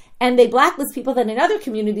this. And they blacklist people that in other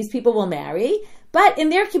communities people will marry. But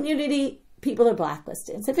in their community, people are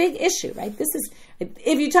blacklisted. It's a big issue, right? This is,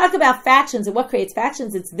 if you talk about factions and what creates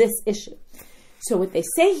factions, it's this issue. So what they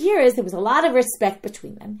say here is there was a lot of respect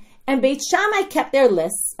between them. And Beit Shammai kept their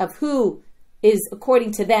lists of who is,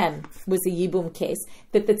 according to them, was a Yibum case,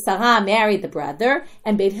 that the Tzara married the brother,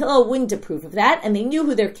 and Beit Hillel wouldn't approve of that, and they knew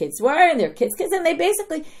who their kids were, and their kids' kids, and they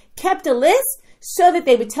basically kept a list so that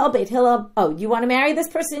they would tell Beit Hillel, oh, you want to marry this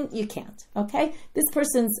person? You can't, okay? This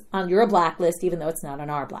person's on your blacklist, even though it's not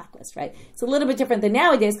on our blacklist, right? It's a little bit different than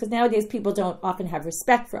nowadays, because nowadays people don't often have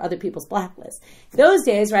respect for other people's blacklists. Those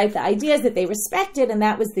days, right, the idea is that they respected, and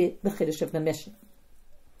that was the chiddush of the Mishna.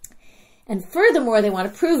 And furthermore, they want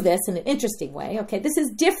to prove this in an interesting way. Okay, this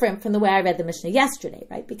is different from the way I read the Mishnah yesterday,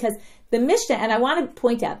 right? Because the Mishnah, and I want to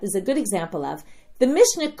point out, this is a good example of, the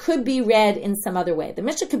Mishnah could be read in some other way. The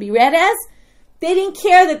Mishnah could be read as, they didn't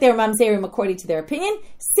care that they're mamzerim according to their opinion,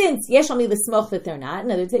 since yesh al mi l'smoch that they're not.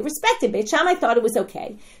 In other words, they respected. Beit Shammai thought it was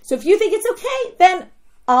okay. So if you think it's okay, then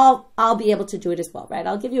I'll be able to do it as well, right?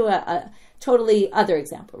 I'll give you a totally other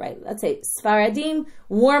example, right? Let's say Sfaradim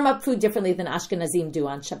warm up food differently than Ashkenazim do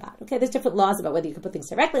on Shabbat. Okay, there's different laws about whether you can put things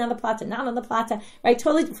directly on the plata, not on the plata, right?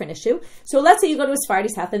 Totally different issue. So let's say you go to a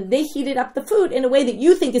Sephardi's house and they heated up the food in a way that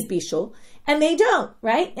you think is bishul, and they don't,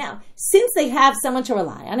 right? Now, since they have someone to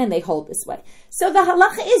rely on and they hold this way, so the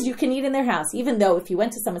halacha is you can eat in their house, even though if you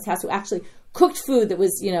went to someone's house who actually cooked food that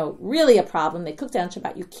was, really a problem, they cooked it on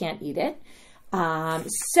Shabbat, you can't eat it.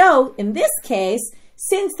 So in this case,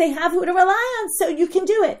 since they have who to rely on, so you can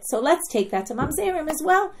do it. So let's take that to mamzerim as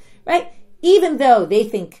well, right? Even though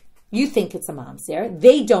you think it's a mamzer,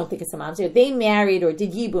 they don't think it's a mamzer. They married or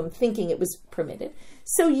did yibum thinking it was permitted.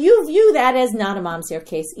 So you view that as not a mamzer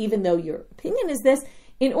case, even though your opinion is this.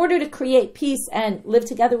 In order to create peace and live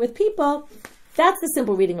together with people, that's the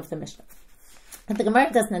simple reading of the Mishnah. And the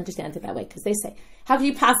Gemara doesn't understand it that way, because they say, how can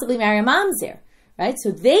you possibly marry a mamzer? Right? So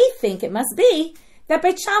they think it must be that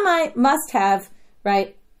Beit Shammai must have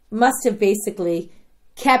basically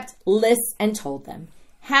kept lists and told them.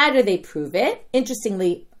 How do they prove it?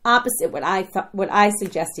 Interestingly, opposite what I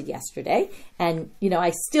suggested yesterday, and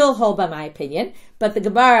I still hold by my opinion, but the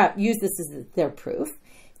Gemara used this as their proof.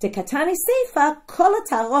 The Katani Seifa kol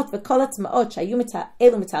hatarot v'kol hatmaot shayu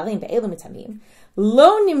elu mitarim ve'elu mitamim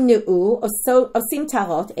lo nimneu osim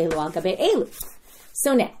tarot elu al gabe elu.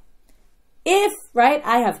 So now, if,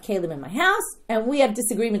 I have kalim in my house, and we have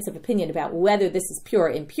disagreements of opinion about whether this is pure or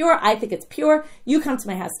impure, I think it's pure, you come to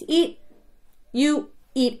my house to eat, you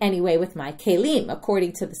eat anyway with my kalim,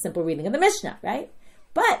 according to the simple reading of the Mishnah, right?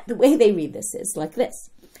 But the way they read this is like this.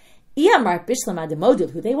 They want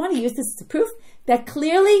to use this as a proof that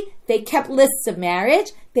clearly they kept lists of marriage,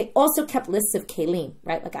 they also kept lists of kalim,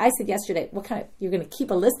 right? Like I said yesterday, you're going to keep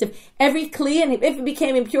a list of every kli, and if it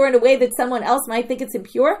became impure in a way that someone else might think it's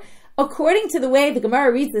impure, according to the way the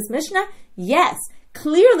Gemara reads this Mishnah, yes,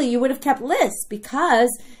 clearly you would have kept lists, because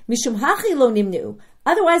mishum hachi lo nimnu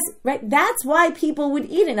Otherwise, right, that's why people would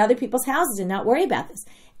eat in other people's houses and not worry about this.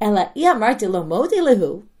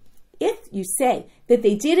 If you say that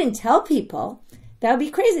they didn't tell people, that would be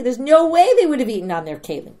crazy. There's no way they would have eaten on their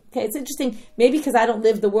kelim. Okay, it's interesting. Maybe because I don't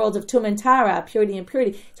live the world of tum and tara, purity and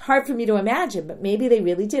impurity, it's hard for me to imagine, but maybe they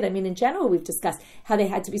really did. I mean, in general, we've discussed how they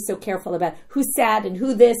had to be so careful about who sat and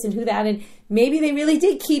who this and who that, and maybe they really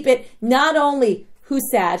did keep it not only who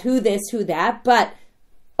sat, who this, who that, but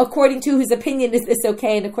according to whose opinion is this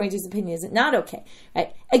okay, and according to whose opinion is it not okay.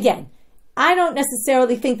 Right? Again, I don't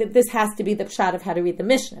necessarily think that this has to be the pshat of how to read the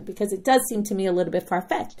Mishnah, because it does seem to me a little bit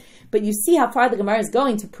far-fetched. But you see how far the Gemara is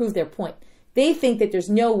going to prove their point. They think that there's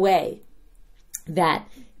no way that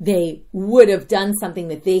they would have done something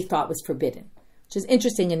that they thought was forbidden, which is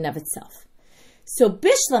interesting in and of itself. So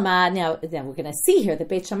Bishlama, now we're going to see here that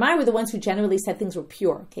Beit Shamai were the ones who generally said things were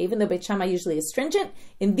pure. Okay, even though Beit Shamai usually is stringent,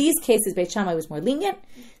 in these cases Beit Shamai was more lenient.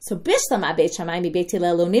 So Bishlama Beit Shamai mi Beit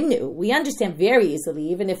Hillel lo nimnu. We understand very easily,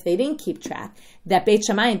 even if they didn't keep track, that Beit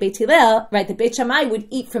Shamai and Beit Hillel, right, that Beit Shamai would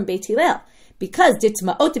eat from Beit Hillel. Because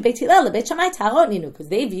ditmaot to Beit Hillel, Beit Shamai tahor ninu, because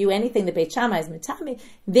they view anything that Beit Shamai is mitame,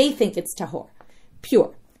 they think it's tahor,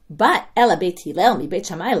 pure. But Ela Beit Hillel mi Beit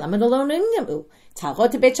Shamai lamanu lo nimnu.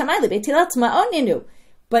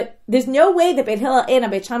 But there's no way that Beit Hillel ate on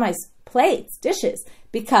Beit Shammai's plates, dishes,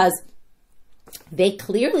 because they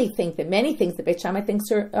clearly think that many things that Beit Shammai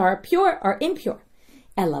thinks are pure are impure.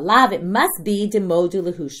 Elalav, it must be demodu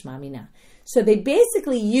lehush mamina. So they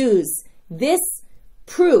basically use this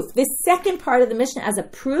proof, this second part of the Mishnah, as a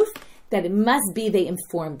proof that it must be they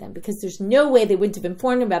informed them, because there's no way they wouldn't have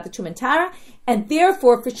informed them about the Tum and Tara, and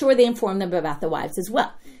therefore, for sure, they informed them about the wives as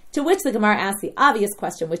well. To which the Gemara asks the obvious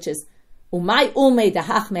question, which is, Umay ulme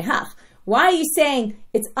dahach mehach. Why are you saying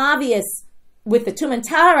it's obvious with the Tum and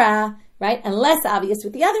Tara, right, and less obvious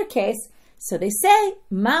with the other case? So they say,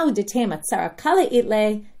 Ma'u detem atzara kala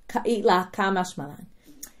itle ka'itla kamashmalan.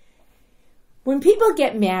 When people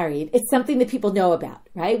get married, it's something that people know about,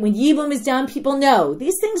 right? When Yibum is done, people know.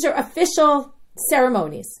 These things are official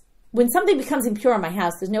ceremonies. When something becomes impure in my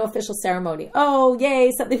house, there's no official ceremony. Oh,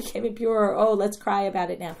 yay, something became impure. Or, oh, let's cry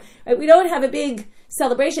about it now. Right? We don't have a big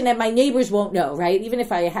celebration that my neighbors won't know, right? Even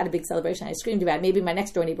if I had a big celebration, I screamed about it, maybe my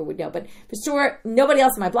next door neighbor would know. But for sure, nobody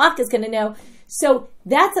else in my block is going to know. So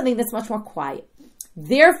that's something that's much more quiet.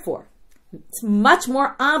 Therefore, it's much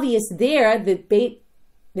more obvious there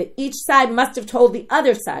that each side must have told the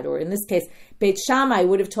other side, or in this case, Beit Shammai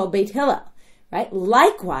would have told Beit Hillel, right?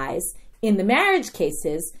 Likewise, in the marriage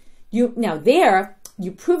cases, you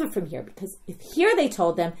prove it from here, because if here they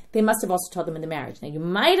told them, they must have also told them in the marriage. Now, you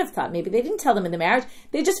might have thought maybe they didn't tell them in the marriage.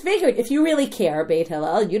 They just figured, if you really care, Beit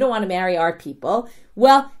Hillel, you don't want to marry our people,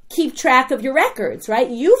 well, keep track of your records, right?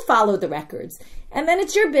 You follow the records, and then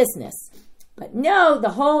it's your business. But no,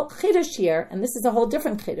 the whole chiddush here, and this is a whole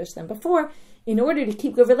different chiddush than before, in order to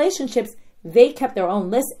keep good relationships, they kept their own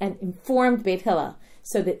list and informed Beit Hillel,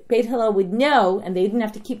 so that Beit Hillel would know, and they didn't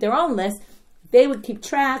have to keep their own list. They would keep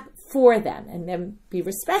track for them and then be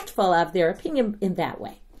respectful of their opinion in that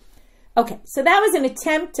way. Okay, so that was an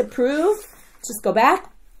attempt to prove, just go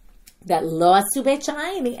back, that lo asu Beit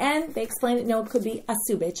Shamai. In the end, they explained it, no, it could be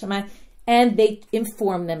asu Beit Shamai, and they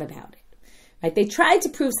informed them about it. Right? They tried to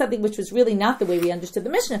prove something which was really not the way we understood the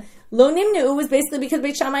Mishnah. Lo nimnu was basically because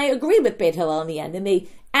Beit Shammai agreed with Beit Hillel in the end, and they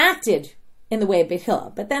acted in the way of Beit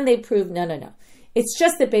Hillel. But then they proved, no. It's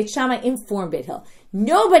just that Beit Shammai informed Beit Hillel.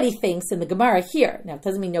 Nobody thinks in the Gemara here, now it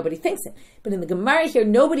doesn't mean nobody thinks it, but in the Gemara here,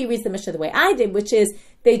 nobody reads the Mishnah the way I did, which is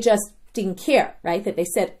they just didn't care, right? That they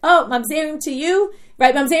said, oh, mamzerim to you,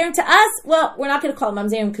 right? Mamzerim to us? Well, we're not going to call it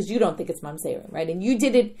mamzerim because you don't think it's mamzerim, right? And you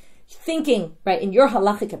did it thinking, right, in your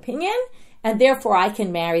halachic opinion, and therefore I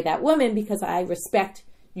can marry that woman because I respect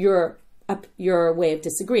your way of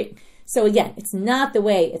disagreeing. So again, it's not the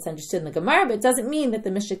way it's understood in the Gemara, but it doesn't mean that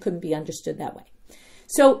the Mishnah couldn't be understood that way.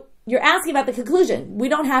 So you're asking about the conclusion. We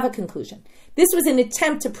don't have a conclusion. This was an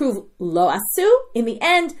attempt to prove lo asu. In the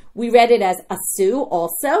end, we read it as asu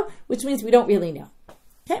also, which means we don't really know.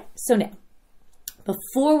 Okay, so now,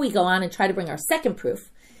 before we go on and try to bring our second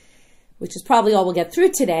proof, which is probably all we'll get through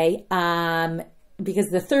today, because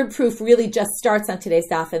the third proof really just starts on today's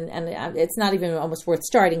daf, and it's not even almost worth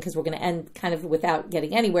starting because we're going to end kind of without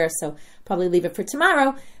getting anywhere, so probably leave it for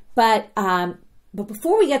tomorrow. But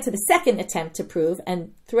before we get to the second attempt to prove,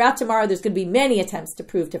 and throughout tomorrow there's going to be many attempts to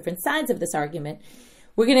prove different sides of this argument,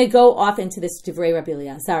 we're going to go off into this Divrei Rabbi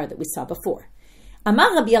Elazar that we saw before.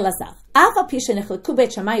 Amar Rabbi Elazar,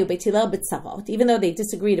 even though they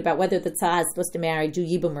disagreed about whether the tzara is supposed to marry Jew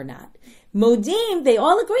Yibum or not, Modim, they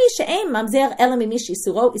all agree,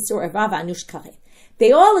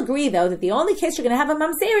 they all agree, though, that the only case you're going to have a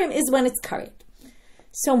mamzerim is when it's karet.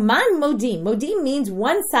 So man modim. Modim means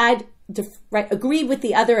one side agreed with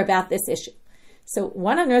the other about this issue. So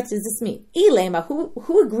what on earth does this mean? Ilema,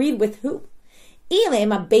 who agreed with who?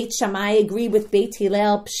 Ilema, Beit Shamai agreed with Beit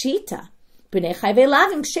Hillel, Pshita. In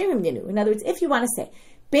other words, if you want to say,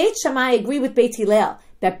 Beit Shamai agreed with Beit Hillel,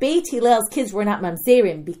 that Beit Hillel's kids were not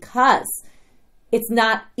mamzerim because it's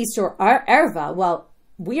not Isur Erva, well,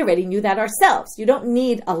 we already knew that ourselves. You don't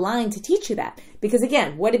need a line to teach you that. Because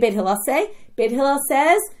again, what did Beit Hillel say? Beit Hillel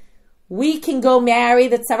says, we can go marry,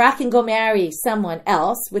 the tzara can go marry someone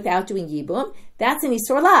else without doing yibum. That's an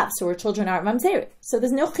Isur Lav, so our children aren't mamzerim. So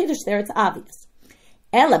there's no chiddush there, it's obvious.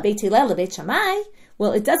 Ella Beit Hillel Beit Shamai.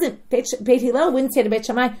 Well, it doesn't. Beit Hillel wouldn't say to Beit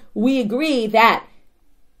Shamai, we agree that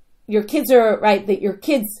your kids are right. That your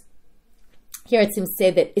kids here it seems to say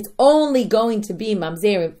that it's only going to be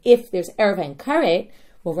mamzerim if there's erva and karet.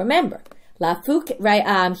 Well, remember, lafuk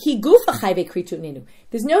right. He gufa chayve kritu ninu.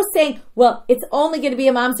 There's no saying. Well, it's only going to be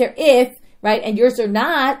a mamzer if right, and yours are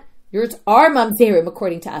not. Yours are mamzerim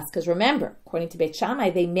according to us, because remember, according to Beit Shammai,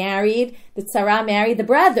 the tzara married the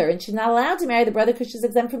brother, and she's not allowed to marry the brother because she's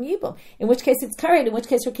exempt from yibum. In which case it's karet, in which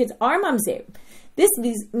case her kids are mamzerim. This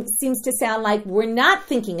seems to sound like we're not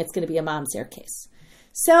thinking it's going to be a mamzer case.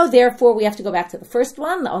 So therefore, we have to go back to the first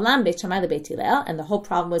one, the olam Beit Shammai Beit Hillel, and the whole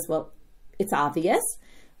problem was, well, it's obvious.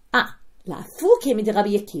 Lafu kemi de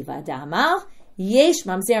Rabbi Akiva damar yesh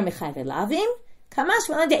mamzer mechayv elavim kamash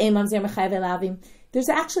v'la de'em mamzer mechayv elavim. There's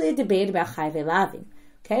actually a debate about chayv elavim.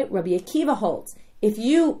 Okay, Rabbi Akiva holds if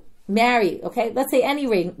you marry, okay, let's say any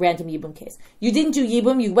random yibum case, you didn't do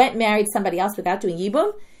yibum, you went and married somebody else without doing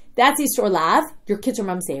yibum, that's Yisur Lav, your kids are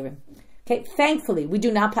mamzerim. Okay, thankfully we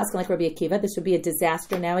do not paskin like Rabbi Akiva. This would be a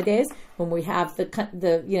disaster nowadays when we have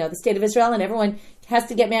the state of Israel and everyone has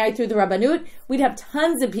to get married through the Rabbanut. We'd have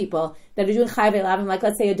tons of people that are doing chayv elavim, like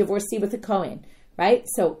let's say a divorcee with a Kohen, right?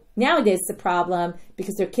 So nowadays it's a problem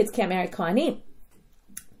because their kids can't marry Kohanim.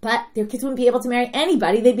 But their kids wouldn't be able to marry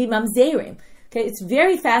anybody. They'd be mamzerim. Okay, it's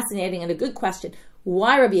very fascinating and a good question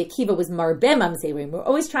why Rabbi Akiva was marbeh mamzerim. We're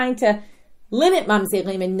always trying to limit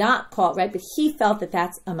mamzerim and not call it right, but he felt that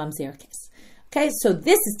that's a mamzer case. Okay, so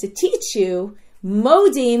this is to teach you,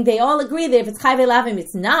 modim, they all agree that if it's chayv elavim,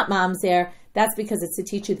 it's not mamzer. That's because it's to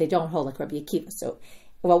teach you they don't hold like Rabbi Akiva. So,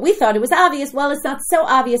 well, we thought it was obvious. Well, it's not so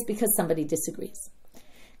obvious because somebody disagrees.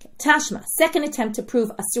 Tashma, second attempt to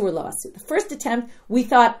prove asur lo asu. The first attempt, we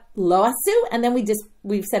thought lo asu, and then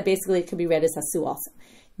we said basically it could be read as asu also.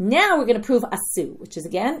 Now we're going to prove asu, which is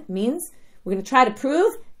again means we're going to try to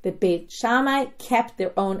prove that Beit Shammai kept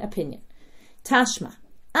their own opinion. Tashma,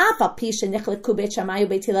 af al pi shenichleku Beit Shammai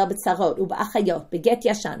uBeit Hillel b'tzarot u'ba'achayot beget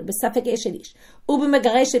yashan u'b'safek eshet ish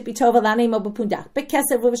u'b'megareshet b'tov alanim u'b'pundak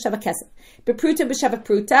b'kesev u'b'shava kesev b'pruta b'shava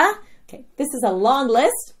pruta. Okay, this is a long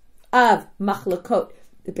list of machlokot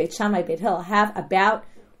the Beit Shammai, Beit Hillel have about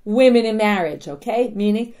women in marriage, okay?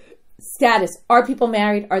 Meaning status. Are people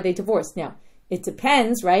married? Are they divorced? Now, it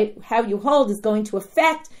depends, right? How you hold is going to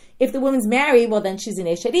affect if the woman's married, well, then she's an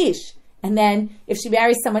eshet ish. And then if she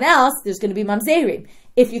marries someone else, there's going to be mamzerim.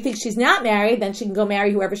 If you think she's not married, then she can go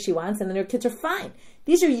marry whoever she wants, and then her kids are fine.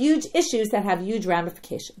 These are huge issues that have huge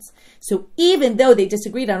ramifications. So even though they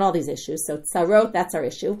disagreed on all these issues, so tzarot, that's our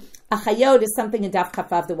issue. Achayot is something in Daf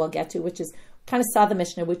Kafav that we'll get to, which is kind of saw the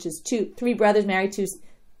Mishnah, which is three brothers married two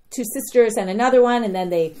sisters and another one, and then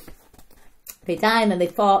they die and then they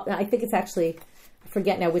fall. I think it's actually, I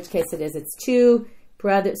forget now which case it is. It's two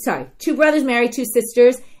brothers marry two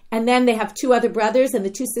sisters, and then they have two other brothers, and the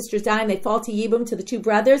two sisters die and they fall to yibum to the two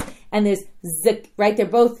brothers, and there's right, they're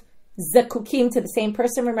both zakukim to the same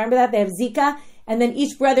person. Remember that? They have zika, and then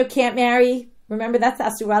each brother can't marry. Remember, that's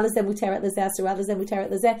asura lezeh muteret lezeh, asura lezeh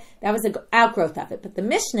muteret lezeh. That was an outgrowth of it. But the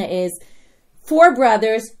Mishnah is 4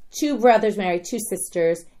 brothers, 2 brothers marry 2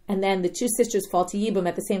 sisters, and then the 2 sisters fall to yibum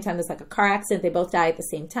at the same time. There's like a car accident. They both die at the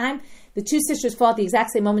same time. The 2 sisters fall at the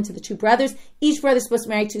exact same moment to the 2 brothers. Each brother is supposed to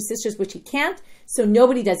marry 2 sisters, which he can't, so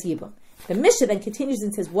nobody does yibum. The Mishnah then continues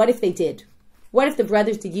and says, what if they did? What if the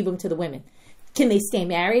brothers did yibum to the women? Can they stay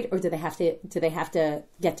married, or do they have to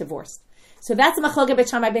get divorced? So that's a machlokes Beit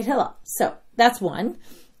Shammai Beit Hillel. So that's one.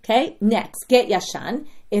 Okay. Next, get yashan.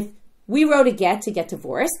 If we wrote a get to get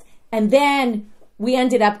divorced, and then we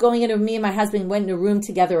ended up going into, me and my husband went in a room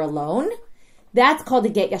together alone, that's called a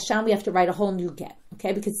get yashan. We have to write a whole new get.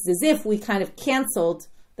 Okay, because it's as if we kind of canceled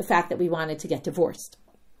the fact that we wanted to get divorced.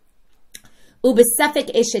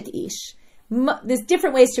 Ubesafek eshet ish. There's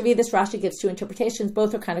different ways to read this. Rashi gives 2 interpretations.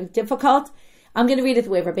 Both are kind of difficult. I'm going to read it the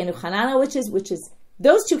way of Rabbi Yochanan, which is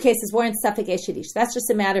those 2 cases weren't safek eshet ish. That's just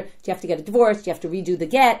a matter, do you have to get a divorce? Do you have to redo the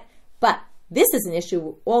get? But This is an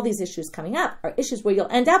issue. All these issues coming up are issues where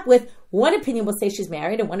you'll end up with one opinion will say she's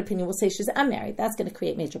married and one opinion will say she's unmarried. That's going to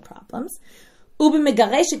create major problems. So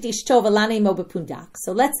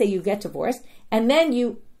let's say you get divorced and then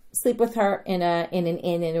you sleep with her in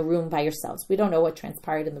a room by yourselves. We don't know what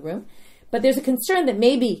transpired in the room, but there's a concern that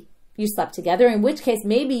maybe you slept together, in which case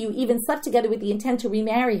maybe you even slept together with the intent to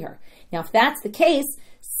remarry her. Now, if that's the case,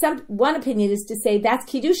 one opinion is to say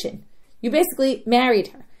that's kiddushin. You basically married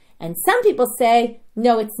her. And some people say,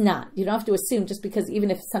 no, it's not. You don't have to assume just because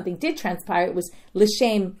even if something did transpire, it was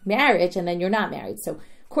l'shem marriage and then you're not married. So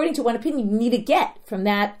according to one opinion, you need a get from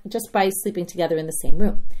that just by sleeping together in the same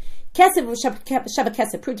room. This is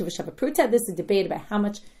a debate about how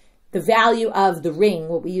much the value of the ring,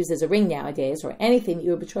 what we use as a ring nowadays, or anything that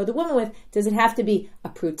you would betroth a woman with, does it have to be a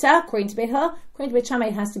pruta? According to Beit Hillel, according to Beit Shamai,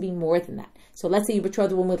 it has to be more than that. So let's say you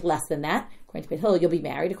betroth a woman with less than that. According to Beit Hillel, you'll be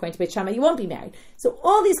married. According to Beit Shamai, you won't be married. So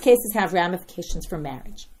all these cases have ramifications for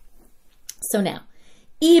marriage. So now,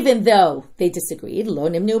 even though they disagreed, lo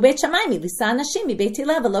nimnu Beit Shamai mi lisa anashim mi Beit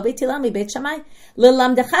Hillel v'lo Beit Hillel mi Beit Shamai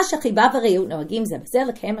lelamdecha shechiba v'reut noagim ze v'zeh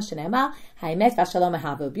l'keim hashenemar ha'emet v'ashalom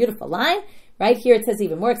ahavu. Beautiful line. Right here it says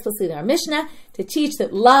even more explicitly in our Mishnah to teach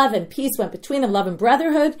that love and peace went between them, love and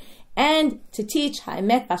brotherhood, and to teach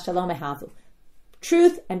ha'emet v'ashalom ahavu.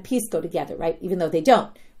 Truth and peace go together, right? Even though they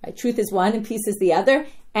don't. Right? Truth is one and peace is the other,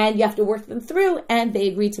 and you have to work them through, and they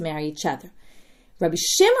agree to marry each other. Rabbi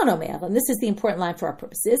Shimon Omer, and this is the important line for our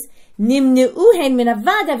purposes, nimneu hen min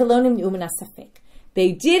avada v'lo nimneu min hasafek.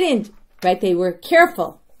 They didn't, right? They were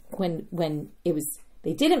careful when it was.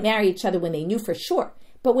 They didn't marry each other when they knew for sure,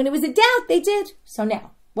 but when it was a doubt, they did. So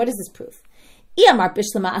now, what is this proof? Iyamar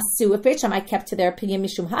bishlama asu. If Beit Shammai kept to their opinion,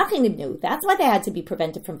 mishum hachi nimneu. That's why they had to be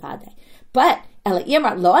prevented from vadei. But ela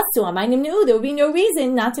iyamar lo asu amay nimneu. There would be no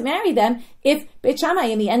reason not to marry them if Beit Shammai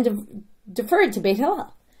in the end deferred to Beit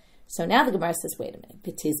Hillel. So now the Gemara says, wait a minute.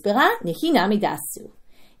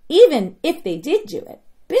 Even if they did do it,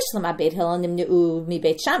 bishlama Beit Hillel nimneu mi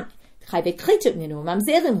Beit Shammai.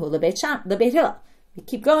 We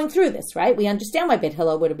keep going through this, right? We understand why Beit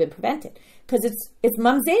Hillel would have been prevented because it's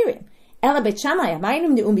mamzerim. Again,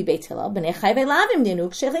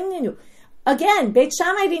 Beit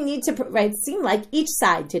Shammai didn't need to, right? It seemed like each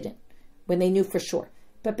side didn't when they knew for sure.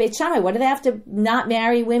 But Beit Shammai, what do they have to not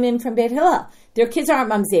marry women from Beit Hillel? Their kids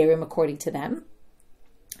aren't mamzerim according to them.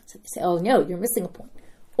 So they say, oh no, you're missing a point.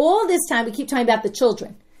 All this time we keep talking about the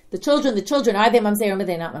children. The children, are they mamzerim or are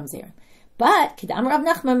they not mamzerim? But, Kedam Rav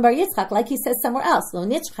Nachman Bar Yitzchak, like he says somewhere else, Lo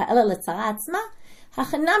nitzcha ela letzara atzma,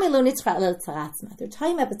 hachanami lo nitzcha ela letzara atzma. They're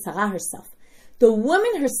talking about the tzara herself. The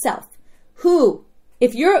woman herself, who,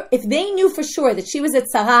 if they knew for sure that she was a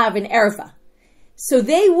tzara of an erva, so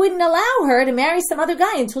they wouldn't allow her to marry some other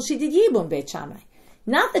guy until she did yibum Beit Shammai.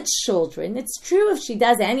 Not the children. It's true if she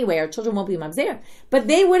does anyway, her children won't be mamzer. But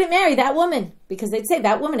they wouldn't marry that woman because they'd say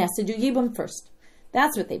that woman has to do yibum first.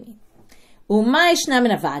 That's what they mean.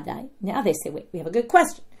 Now they say, wait, we have a good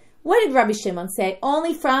question. What did Rabbi Shimon say?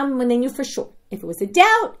 Only from when they knew for sure. If it was a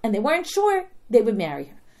doubt and they weren't sure, they would marry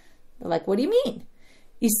her. They're like, what do you mean?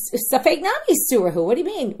 Safek nami surahu. What do you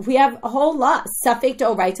mean? We have a whole lot. Safek to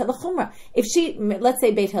oraita l'chumra. If she, let's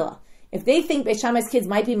say Beit Hillel, if they think Beit Shammai's kids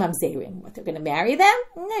might be mamzerim, what, they're going to marry them?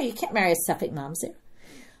 No, you can't marry a safek mamzer.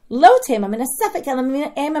 Lo tema min safek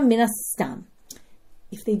ema min stam.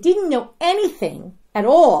 If they didn't know anything at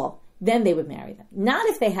all, then they would marry them. Not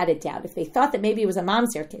if they had a doubt. If they thought that maybe it was a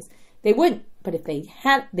mamzer case, they wouldn't. But if they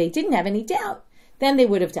didn't have any doubt, then they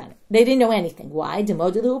would have done it. They didn't know anything. Why?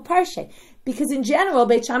 Demodilu parshe. Because in general,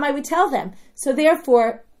 Beit Shammai would tell them. So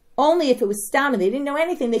therefore, only if it was stam and they didn't know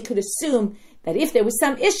anything, they could assume that if there was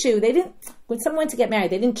some issue, when someone went to get married,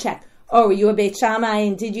 they didn't check. Oh, were you a Beit Shammai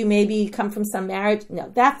and did you maybe come from some marriage? No,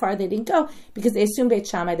 that far they didn't go because they assumed Beit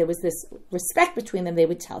Shammai, there was this respect between them, they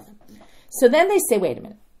would tell them. So then they say, wait a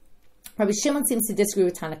minute. Rabbi Shimon seems to disagree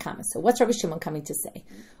with Tanakama. So what's Rabbi Shimon coming to say?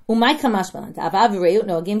 According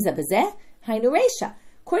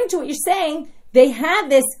to what you're saying, they had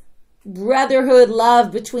this brotherhood,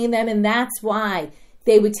 love between them, and that's why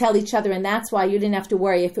they would tell each other, and that's why you didn't have to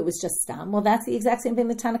worry if it was just stam. Well, that's the exact same thing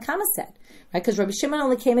that Tanakama said, right? Because Rabbi Shimon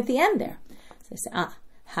only came at the end there. So they say,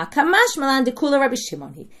 hakamash malan dekula Rabbi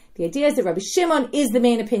Shimon. The idea is that Rabbi Shimon is the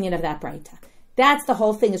main opinion of that braita. That's the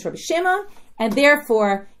whole thing is Rabbi Shimon, and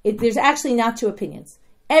therefore there's actually not two opinions.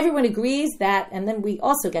 Everyone agrees that, and then we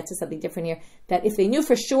also get to something different here, that if they knew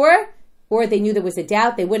for sure, or they knew there was a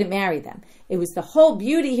doubt, they wouldn't marry them. It was the whole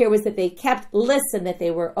beauty here was that they kept lists and that they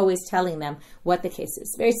were always telling them what the case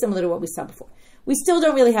is. Very similar to what we saw before. We still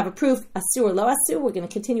don't really have a proof, asur or lo asur. We're going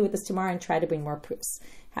to continue with this tomorrow and try to bring more proofs.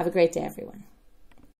 Have a great day, everyone.